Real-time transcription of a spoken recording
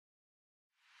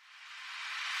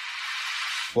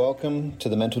Welcome to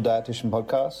the Mental Dietitian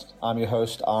Podcast. I'm your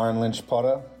host, Aaron Lynch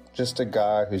Potter, just a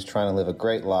guy who's trying to live a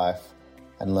great life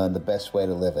and learn the best way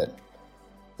to live it.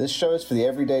 This show is for the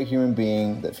everyday human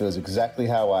being that feels exactly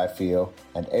how I feel,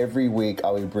 and every week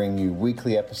I will bring you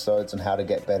weekly episodes on how to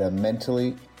get better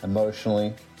mentally,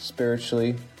 emotionally,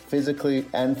 spiritually, physically,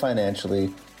 and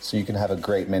financially so you can have a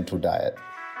great mental diet.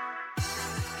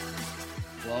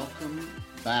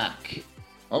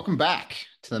 Welcome back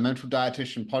to the Mental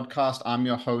Dietitian Podcast. I'm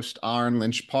your host, Aaron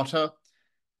Lynch Potter.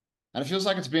 And it feels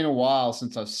like it's been a while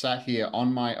since I've sat here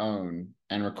on my own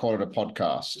and recorded a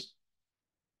podcast.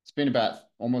 It's been about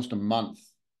almost a month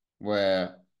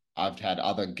where I've had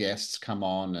other guests come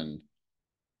on, and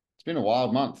it's been a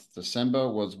wild month. December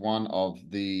was one of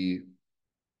the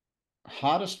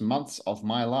hardest months of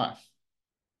my life.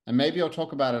 And maybe I'll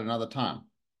talk about it another time.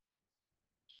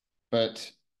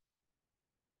 But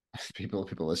people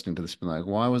listening to this be like,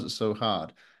 why was it so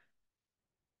hard?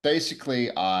 Basically,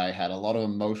 I had a lot of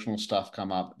emotional stuff come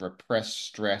up, repressed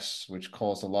stress, which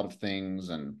caused a lot of things.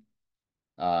 And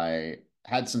I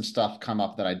had some stuff come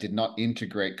up that I did not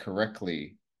integrate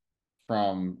correctly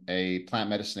from a plant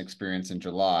medicine experience in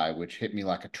July, which hit me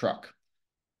like a truck.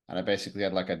 And I basically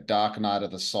had like a dark night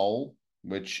of the soul,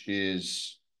 which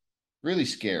is really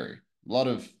scary. A lot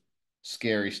of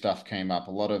scary stuff came up,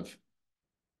 a lot of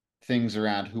things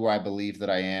around who I believe that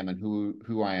I am and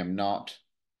who I am not.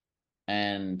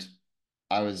 And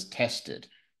I was tested.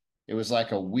 It was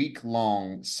like a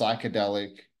week-long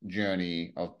psychedelic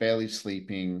journey of barely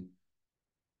sleeping,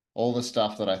 all the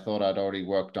stuff that I thought I'd already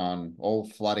worked on, all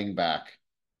flooding back,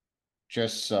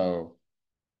 just so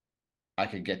I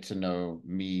could get to know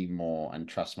me more and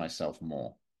trust myself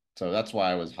more. So that's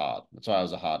why it was hard. That's why it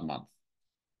was a hard month.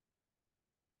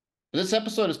 But this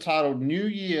episode is titled New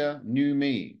Year, New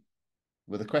Me,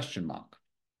 with a question mark.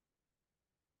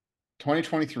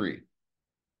 2023.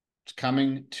 It's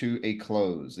coming to a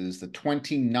close. It is the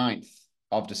 29th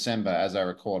of December as I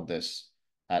record this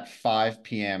at 5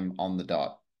 p.m. on the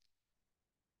dot.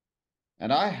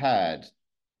 And I had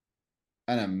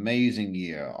an amazing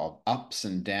year of ups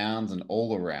and downs and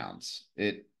all arounds.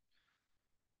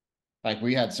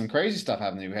 We had some crazy stuff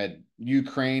happening. We had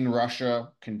Ukraine,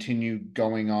 Russia continue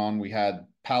going on. We had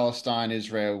Palestine,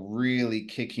 Israel really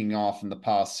kicking off in the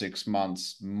past 6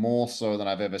 months, more so than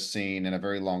I've ever seen in a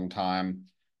very long time.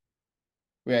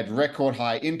 We had record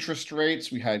high interest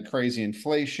rates. We had crazy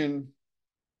inflation.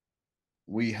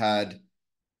 We had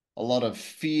a lot of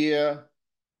fear,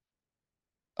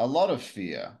 a lot of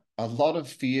fear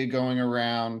going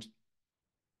around.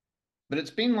 But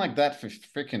it's been like that for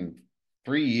freaking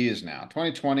 3 years now.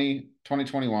 2020,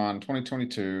 2021,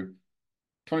 2022,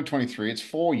 2023. It's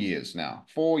 4 years now.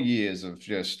 4 years of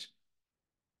just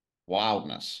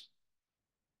wildness.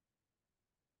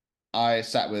 I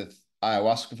sat with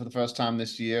ayahuasca for the first time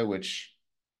this year, which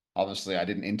obviously I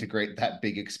didn't integrate that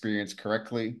big experience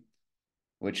correctly,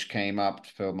 which came up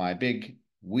for my big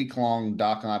week-long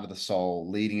dark night of the soul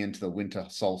leading into the winter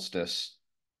solstice.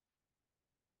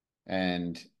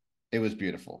 And it was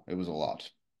beautiful. It was a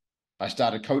lot. I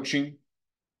started coaching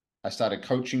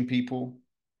people.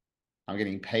 I'm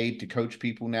getting paid to coach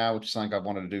people now, which is something I've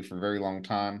wanted to do for a very long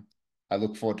time. I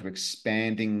look forward to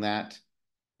expanding that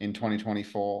in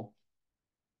 2024.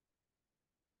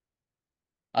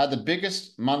 I had the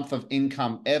biggest month of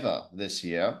income ever this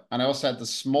year, and I also had the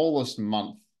smallest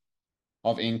month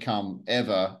of income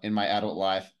ever in my adult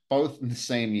life, both in the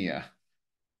same year.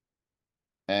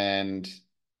 And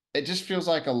it just feels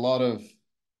like a lot of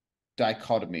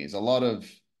dichotomies, a lot of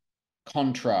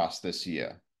contrast this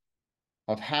year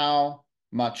of how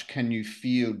much can you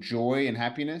feel joy and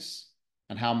happiness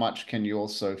and how much can you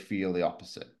also feel the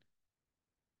opposite.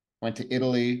 Went to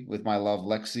Italy with my love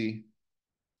Lexi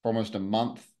for almost a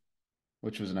month,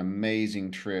 which was an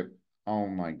amazing trip. Oh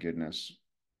my goodness.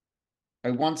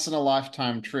 A once in a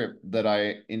lifetime trip that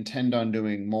I intend on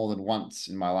doing more than once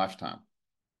in my lifetime.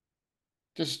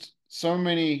 Just so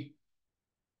many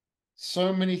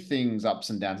things, ups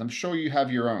and downs. I'm sure you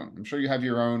have your own. I'm sure you have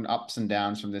your own ups and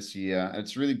downs from this year. And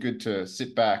it's really good to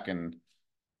sit back and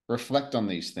reflect on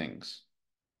these things,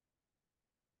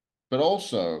 but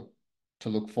also to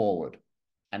look forward.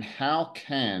 And how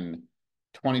can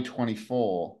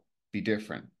 2024 be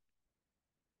different?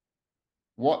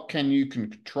 What can you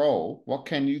control? What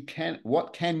can you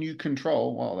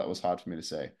control? Well, that was hard for me to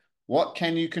say. What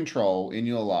can you control in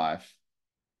your life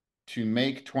to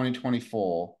make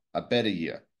 2024 a better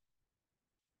year?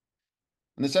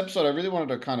 In this episode, I really wanted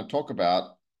to kind of talk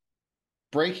about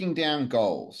breaking down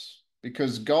goals,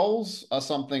 because goals are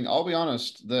something, I'll be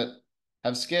honest, that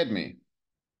have scared me.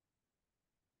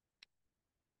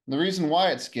 The reason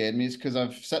why it scared me is because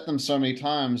I've set them so many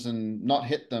times and not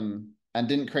hit them and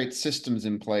didn't create systems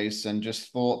in place and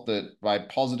just thought that by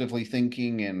positively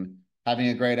thinking and having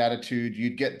a great attitude,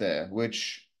 you'd get there,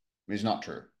 which is not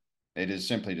true. It is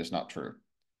simply just not true.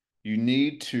 You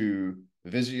need to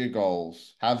visit your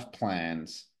goals, have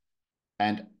plans,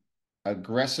 and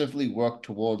aggressively work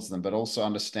towards them, but also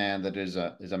understand that it is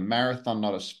a marathon,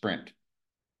 not a sprint.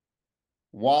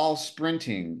 While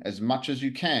sprinting as much as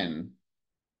you can,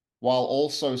 while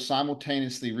also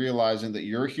simultaneously realizing that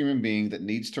you're a human being that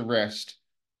needs to rest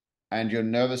and your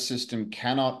nervous system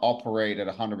cannot operate at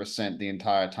 100% the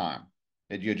entire time.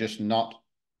 That you're just not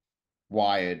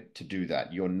wired to do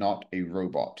that. You're not a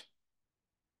robot.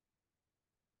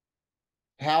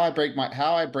 How I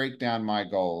break down my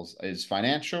goals is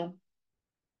financial,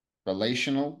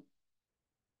 relational,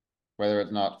 whether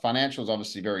it's not financial is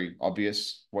obviously very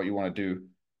obvious what you want to do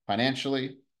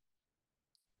financially.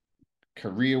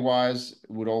 Career-wise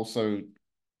would also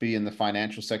be in the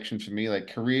financial section for me, like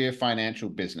career, financial,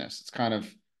 business. It's kind of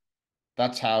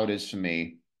that's how it is for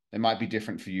me. It might be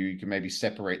different for you. You can maybe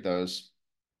separate those.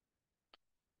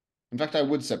 In fact, I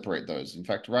would separate those. In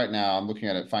fact, right now I'm looking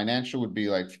at it. Financial would be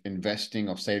like investing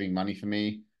or saving money for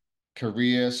me.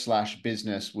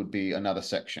 Career/business would be another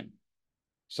section.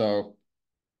 So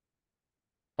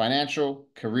financial,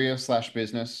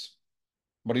 career/business.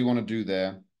 What do you want to do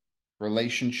there?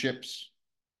 Relationships.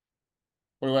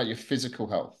 What about your physical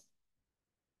health?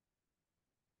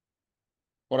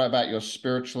 What about your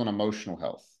spiritual and emotional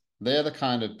health? They're the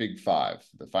kind of big five: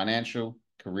 the financial,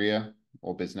 career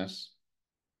or business,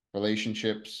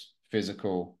 relationships,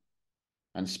 physical,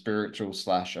 and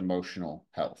spiritual/emotional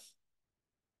health.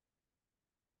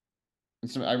 And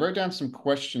so I wrote down some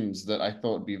questions that I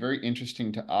thought would be very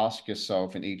interesting to ask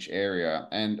yourself in each area.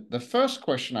 And the first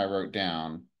question I wrote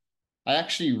down, I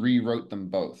actually rewrote them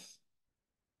both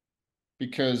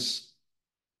because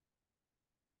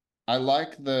I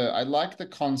like the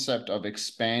concept of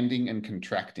expanding and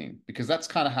contracting because that's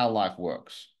kind of how life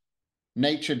works.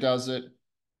 Nature does it.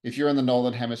 If you're in the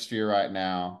northern hemisphere right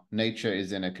now, nature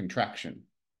is in a contraction.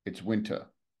 It's winter.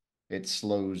 It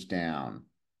slows down.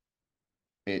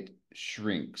 It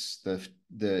shrinks.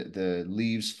 The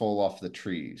leaves fall off the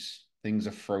trees. Things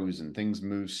are frozen. Things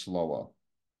move slower.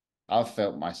 I've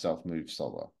felt myself move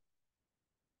slower.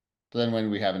 But then when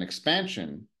we have an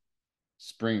expansion,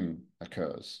 spring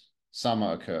occurs,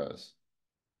 summer occurs.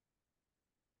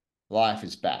 Life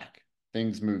is back.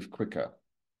 Things move quicker.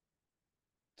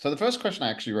 So the first question I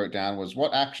actually wrote down was,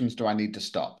 what actions do I need to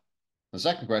stop? The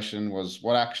second question was,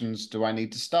 what actions do I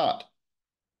need to start?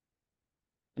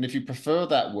 And if you prefer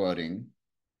that wording,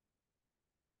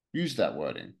 use that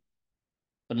wording.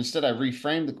 But instead, I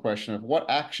reframed the question of what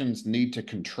actions need to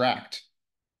contract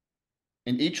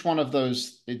in each one of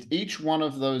those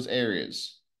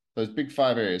areas, those big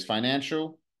five areas: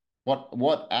 financial,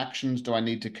 what actions do I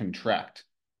need to contract?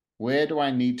 Where do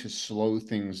I need to slow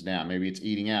things down? Maybe it's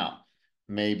eating out.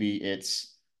 Maybe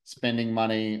it's spending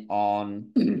money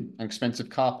on an expensive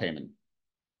car payment.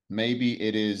 Maybe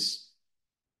it is,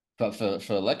 but for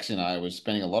Lexi and I was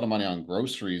spending a lot of money on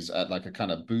groceries at like a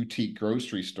kind of boutique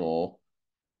grocery store,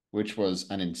 which was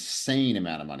an insane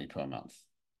amount of money per month.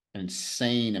 An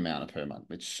insane amount of per month.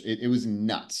 It was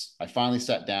nuts. I finally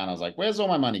sat down. I was like, where's all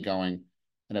my money going?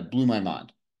 And it blew my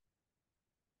mind.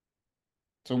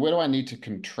 So where do I need to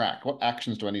contract? What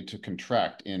actions do I need to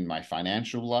contract in my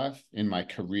financial life, in my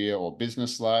career or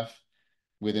business life,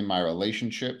 within my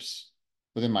relationships,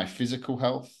 within my physical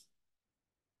health,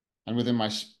 and within my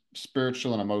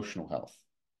spiritual and emotional health?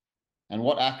 And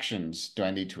what actions do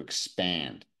I need to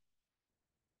expand?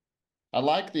 I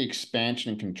like the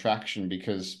expansion and contraction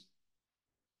because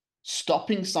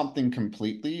stopping something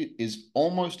completely is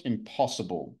almost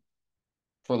impossible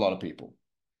for a lot of people,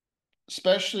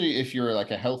 especially if you're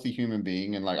like a healthy human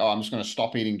being and like, oh, I'm just going to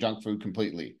stop eating junk food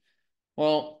completely.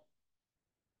 Well,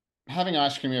 having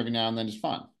ice cream every now and then is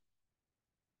fine.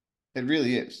 It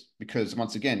really is, because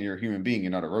once again, you're a human being,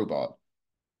 you're not a robot.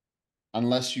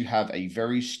 Unless you have a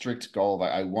very strict goal,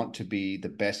 like I want to be the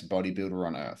best bodybuilder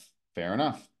on earth. Fair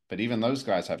enough. But even those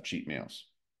guys have cheat meals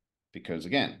because,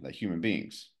 again, they're human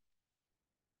beings.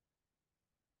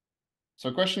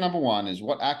 So question number one is,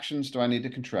 what actions do I need to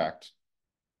contract?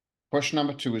 Question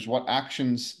number two is, what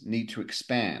actions need to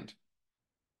expand?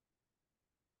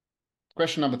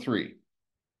 Question number three,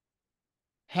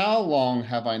 how long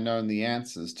have I known the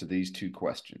answers to these two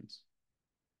questions?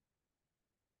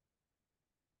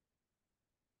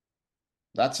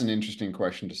 That's an interesting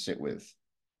question to sit with.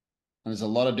 And there's a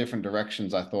lot of different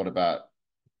directions I thought about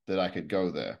that I could go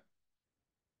there.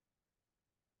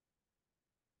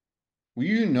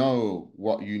 you know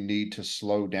what you need to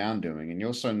slow down doing, and you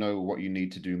also know what you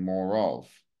need to do more of.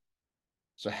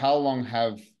 So how long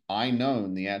have I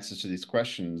known the answers to these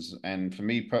questions? And for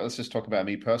me, let's just talk about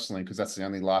me personally, because that's the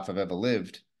only life I've ever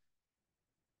lived.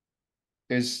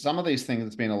 Is some of these things,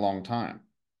 it's been a long time,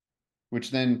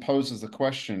 which then poses the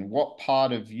question, what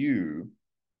part of you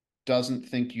doesn't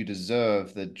think you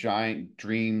deserve the giant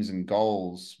dreams and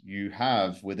goals you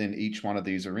have within each one of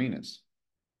these arenas?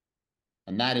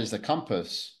 And that is the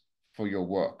compass for your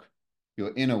work,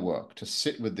 your inner work, to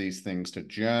sit with these things, to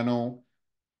journal,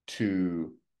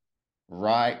 to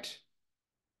write,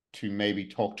 to maybe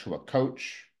talk to a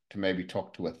coach, to maybe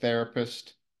talk to a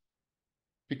therapist.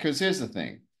 Because here's the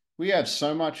thing, we have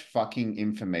so much fucking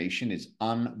information, is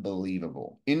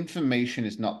unbelievable. Information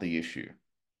is not the issue.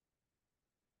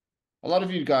 A lot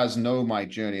of you guys know my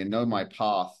journey and know my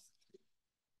path,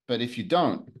 but if you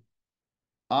don't,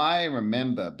 I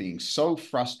remember being so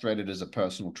frustrated as a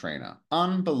personal trainer,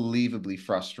 unbelievably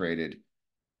frustrated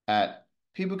at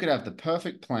people could have the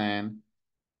perfect plan.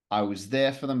 I was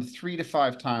there for them 3 to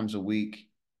 5 times a week,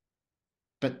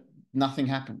 but nothing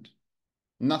happened.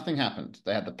 Nothing happened.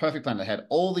 They had the perfect plan. They had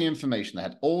all the information. They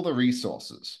had all the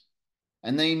resources,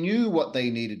 and they knew what they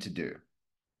needed to do.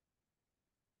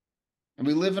 And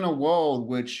we live in a world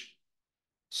which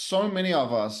so many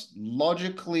of us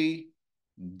logically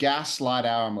gaslight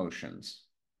our emotions.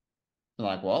 They're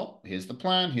like, well, here's the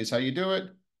plan. Here's how you do it.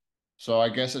 So I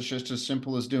guess it's just as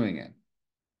simple as doing it.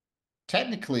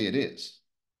 Technically, it is.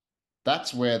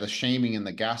 That's where the shaming and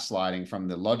the gaslighting from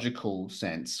the logical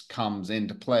sense comes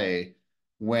into play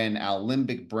when our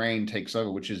limbic brain takes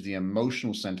over, which is the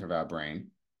emotional center of our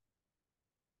brain,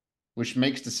 which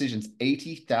makes decisions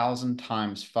 80,000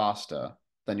 times faster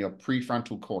than your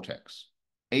prefrontal cortex.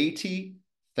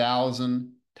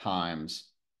 80,000 times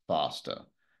faster.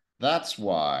 That's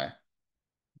why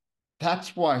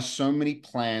so many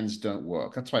plans don't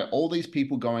work. That's why all these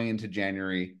people going into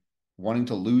January wanting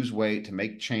to lose weight, to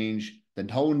make change,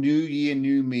 the whole new year,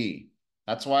 new me.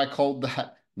 That's why I called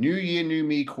that new year, new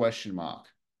me question mark.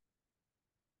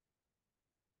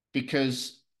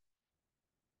 Because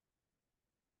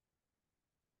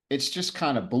it's just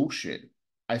kind of bullshit.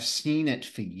 I've seen it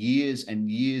for years and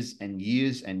years and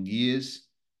years and years.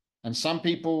 And some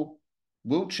people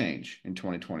will change in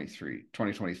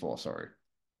 2024, sorry.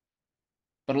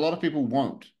 But a lot of people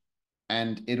won't.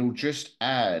 And it'll just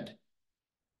add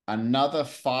another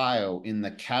file in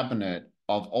the cabinet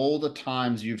of all the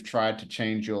times you've tried to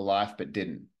change your life but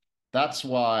didn't. That's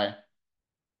why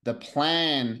the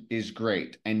plan is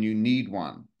great and you need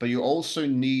one, but you also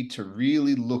need to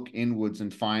really look inwards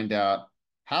and find out,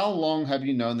 how long have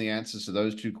you known the answers to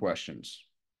those two questions?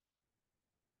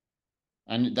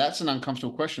 And that's an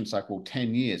uncomfortable question. It's like, well,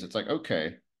 10 years. It's like,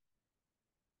 okay.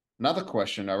 Another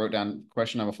question, I wrote down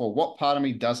question number 4. What part of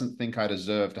me doesn't think I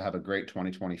deserve to have a great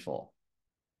 2024?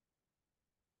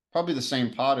 Probably the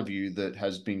same part of you that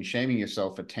has been shaming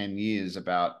yourself for 10 years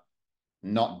about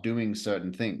not doing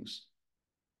certain things,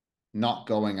 not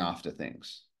going after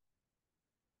things.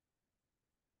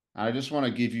 And I just want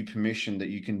to give you permission that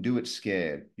you can do it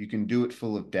scared. You can do it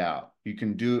full of doubt. You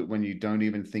can do it when you don't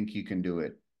even think you can do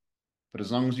it. But as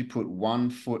long as you put one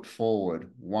foot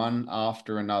forward, one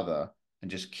after another, and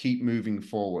just keep moving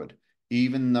forward,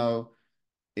 even though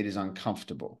it is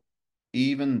uncomfortable,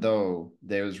 even though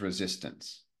there is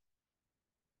resistance.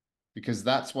 Because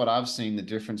that's what I've seen, the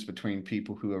difference between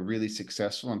people who are really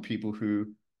successful and people who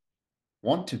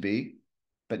want to be,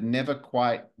 but never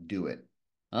quite do it.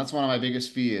 And that's one of my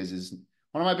biggest fears is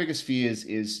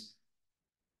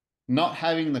not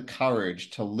having the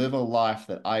courage to live a life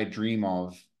that I dream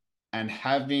of and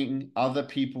having other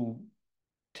people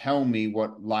tell me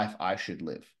what life I should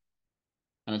live.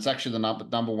 And it's actually the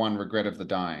number one regret of the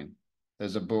dying.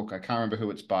 There's a book, I can't remember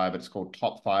who it's by, but it's called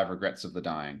Top 5 Regrets of the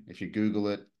Dying. If you Google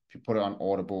it, if you put it on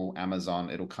Audible, Amazon,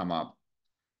 it'll come up.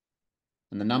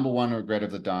 And the number one regret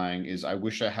of the dying is I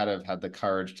wish I had have had the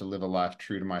courage to live a life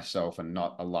true to myself and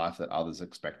not a life that others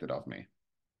expected of me.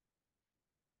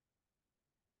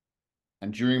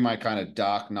 And during my kind of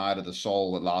dark night of the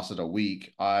soul that lasted a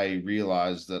week, I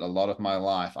realized that a lot of my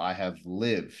life I have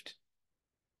lived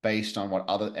based on what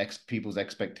other people's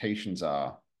expectations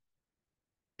are,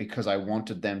 because I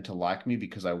wanted them to like me,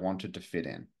 because I wanted to fit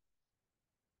in,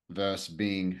 versus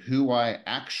being who I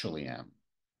actually am,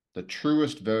 the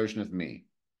truest version of me,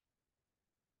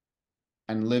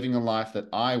 and living a life that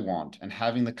I want and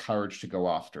having the courage to go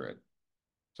after it.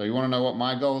 So you want to know what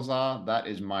my goals are? That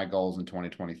is my goals in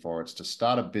 2024. It's to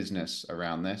start a business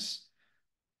around this.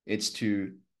 It's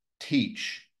to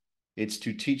teach. It's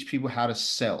to teach people how to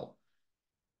sell.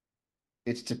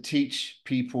 It's to teach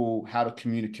people how to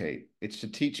communicate. It's to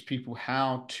teach people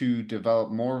how to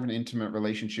develop more of an intimate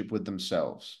relationship with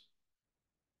themselves.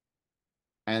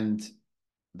 And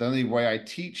the only way I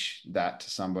teach that to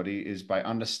somebody is by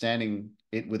understanding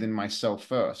it within myself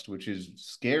first, which is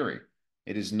scary.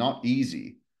 It is not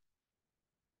easy.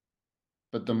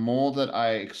 But the more that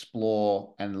I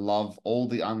explore and love all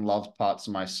the unloved parts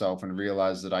of myself and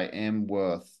realize that I am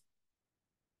worth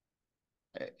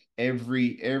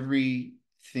everything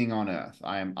on earth,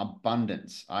 I am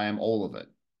abundance, I am all of it.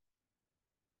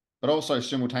 But also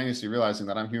simultaneously realizing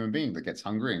that I'm a human being that gets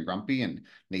hungry and grumpy and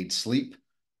needs sleep,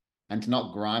 and to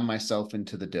not grind myself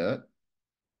into the dirt,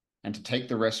 and to take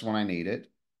the rest when I need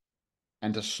it,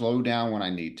 and to slow down when I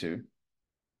need to,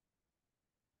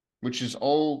 which is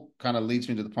all kind of leads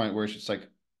me to the point where it's just like,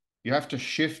 you have to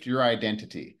shift your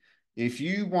identity. If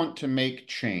you want to make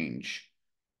change,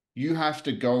 you have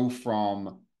to go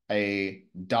from a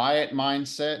diet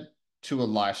mindset to a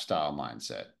lifestyle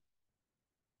mindset.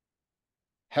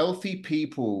 Healthy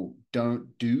people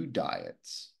don't do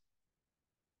diets.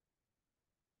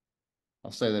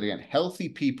 I'll say that again. Healthy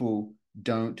people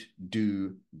don't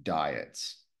do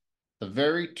diets. The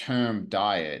very term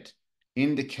diet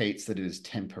indicates that it is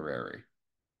temporary.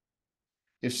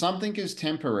 If something is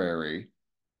temporary,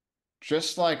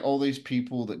 just like all these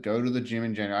people that go to the gym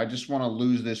in January, I just want to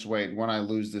lose this weight. When I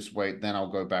lose this weight, then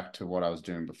I'll go back to what I was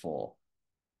doing before.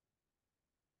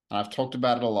 And I've talked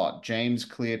about it a lot. James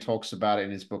Clear talks about it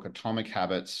in his book, Atomic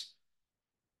Habits.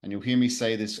 And you'll hear me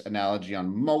say this analogy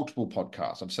on multiple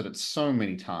podcasts. I've said it so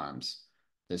many times.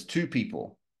 There's two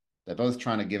people. They're both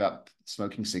trying to give up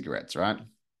smoking cigarettes, right?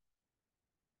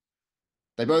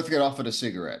 They both get offered a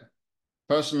cigarette.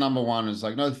 Person number one is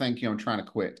like, no, thank you, I'm trying to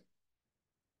quit.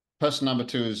 Person number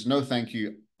two is, no, thank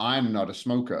you, I'm not a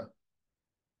smoker.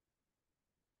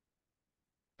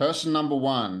 Person number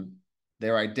one,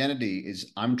 their identity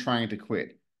is, I'm trying to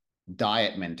quit.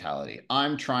 Diet mentality.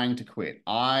 I'm trying to quit.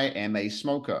 I am a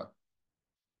smoker.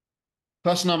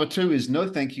 Person number two is, no,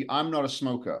 thank you, I'm not a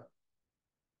smoker.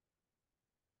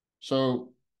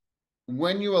 So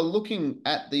when you are looking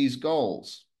at these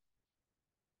goals,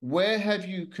 where have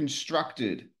you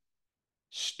constructed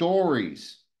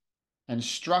stories and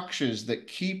structures that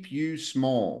keep you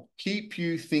small, keep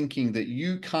you thinking that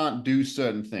you can't do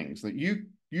certain things, that you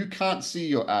can't see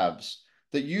your abs,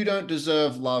 that you don't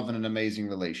deserve love and an amazing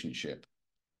relationship,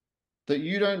 that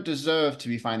you don't deserve to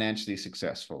be financially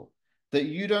successful, that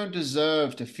you don't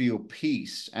deserve to feel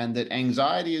peace, and that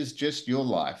anxiety is just your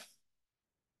life?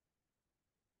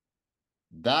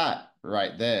 That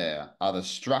right there are the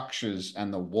structures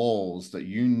and the walls that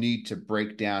you need to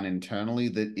break down internally.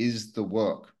 That is the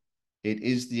work. It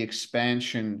is the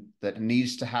expansion that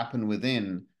needs to happen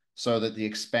within so that the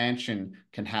expansion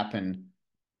can happen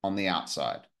on the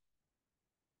outside.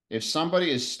 If somebody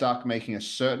is stuck making a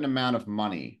certain amount of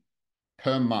money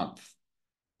per month,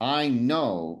 I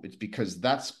know it's because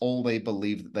that's all they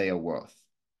believe that they are worth.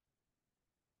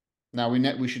 Now,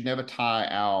 we should never tie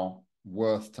our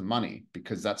worth to money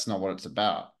because that's not what it's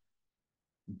about.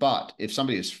 But if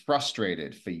somebody is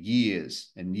frustrated for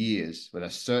years and years with a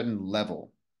certain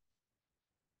level,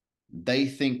 they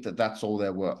think that that's all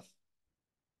they're worth.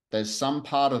 There's some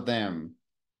part of them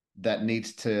that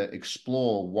needs to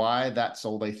explore why that's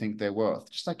all they think they're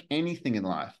worth. Just like anything in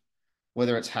life,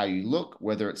 whether it's how you look,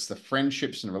 whether it's the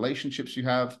friendships and relationships you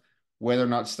have, whether or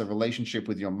not it's the relationship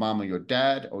with your mom or your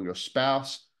dad or your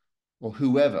spouse or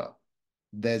whoever,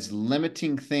 there's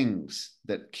limiting things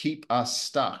that keep us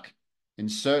stuck in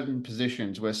certain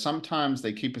positions where sometimes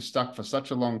they keep us stuck for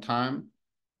such a long time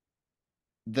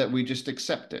that we just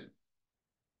accept it.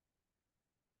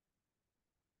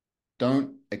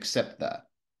 Don't accept that.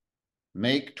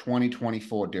 Make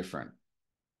 2024 different.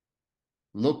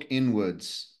 Look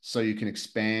inwards so you can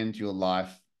expand your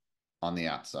life on the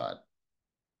outside.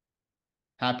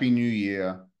 Happy New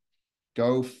Year.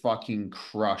 Go fucking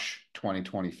crush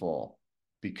 2024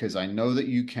 because I know that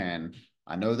you can.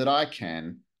 I know that I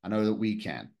can. I know that we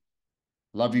can.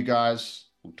 Love you guys.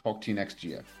 We'll talk to you next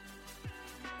year.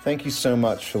 Thank you so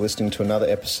much for listening to another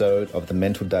episode of the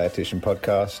Mental Dietitian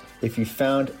Podcast. If you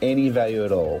found any value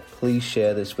at all, please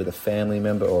share this with a family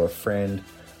member or a friend,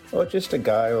 or just a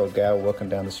guy or a gal walking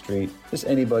down the street, just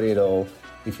anybody at all,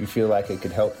 if you feel like it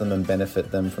could help them and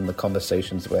benefit them from the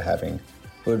conversations we're having.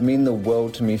 It would mean the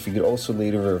world to me if you could also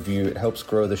leave a review. It helps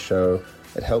grow the show,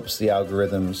 it helps the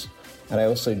algorithms, and I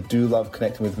also do love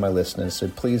connecting with my listeners, so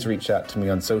please reach out to me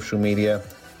on social media.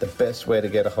 The best way to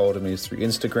get a hold of me is through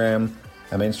Instagram.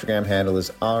 My Instagram handle is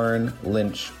Aaron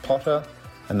Lynch Potter,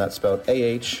 and that's spelled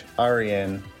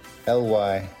AHRENLYNCHPOTTER.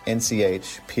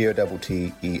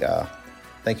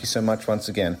 Thank you so much once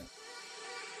again.